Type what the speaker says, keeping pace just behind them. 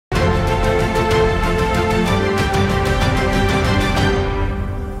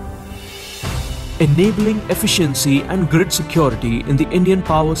enabling efficiency and grid security in the Indian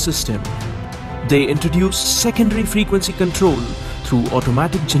power system. They introduced secondary frequency control through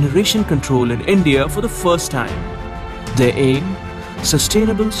automatic generation control in India for the first time. Their aim: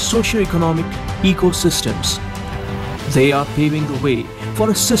 sustainable socio-economic ecosystems. They are paving the way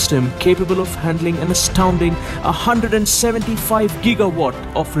for a system capable of handling an astounding 175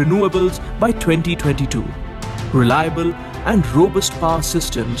 gigawatt of renewables by 2022. Reliable and robust power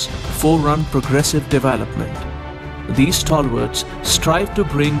systems forerun progressive development. These stalwarts strive to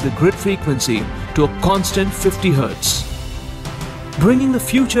bring the grid frequency to a constant 50 Hz. Bringing the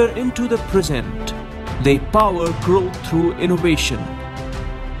future into the present, they power growth through innovation.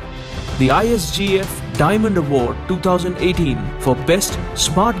 The ISGF Diamond Award 2018 for Best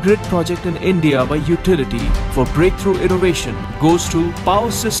Smart Grid Project in India by Utility for Breakthrough Innovation goes to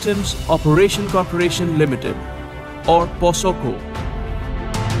Power Systems Operation Corporation Limited, or POSOCO.